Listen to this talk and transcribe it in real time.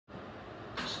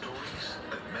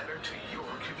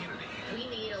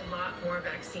more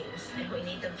vaccines, and we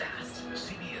need them fast.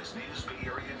 CBS News Bay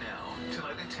Area now,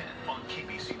 tonight at 10 on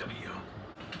KBCW.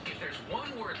 If there's one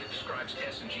word that describes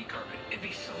S&G Carpet, it'd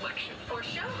be selection. Or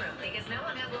showroom, because no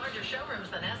one has larger showrooms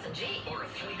than S&G. Or a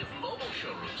fleet of mobile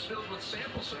showrooms filled with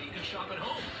samples so you can shop at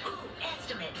home. Ooh,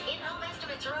 estimates. In-home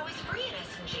estimates are always free at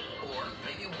S&G. Or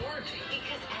maybe warranty.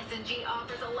 Because S&G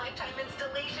offers a lifetime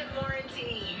installation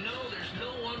warranty. No, there's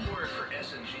no one word for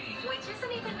S&G. Which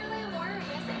isn't even really a word,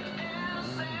 is it?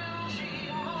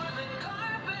 S&G, more than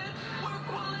carpet, where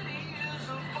quality is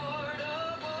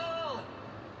affordable.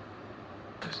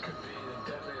 This could be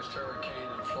the deadliest hurricane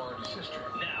in Florida's history.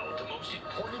 Now, the most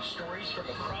important stories from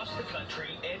across the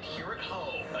country and here at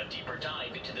home. A deeper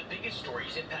dive into the biggest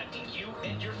stories impacting you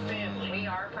and your family. We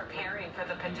are preparing for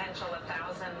the potential of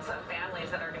thousands of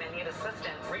families that are going to need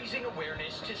assistance. Raising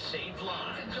awareness to save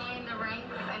lives. Join the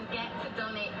ranks and get to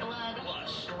donate blood.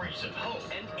 Plus, stories of hope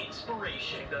and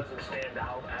inspiration. She doesn't stand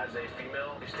out as a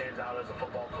female. She stands out as a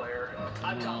football player.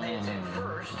 I'm Tom Hansen.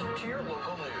 First, to your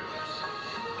local news.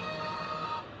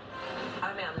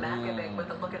 I'm Ann Makovic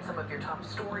with a look at some of your top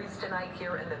stories tonight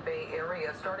here in the Bay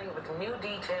Area, starting with new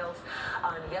details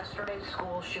on yesterday's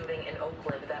school shooting in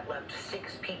Oakland that left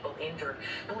 6 people injured.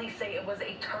 Police say it was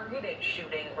a targeted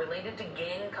shooting related to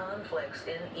gang conflicts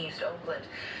in East Oakland.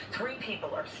 3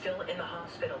 people are still in the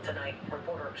hospital tonight.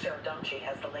 Reporter Sarah Donchi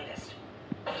has the latest.